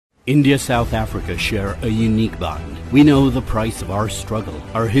India-South Africa share a unique bond. We know the price of our struggle.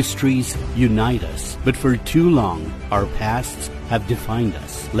 Our histories unite us, but for too long, our pasts have defined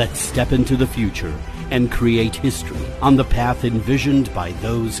us. Let's step into the future and create history on the path envisioned by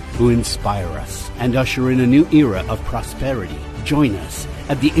those who inspire us and usher in a new era of prosperity. Join us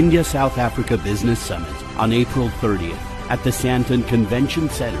at the India-South Africa Business Summit on April 30th at the Sandton Convention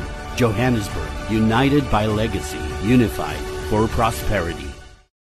Center, Johannesburg, united by legacy, unified for prosperity.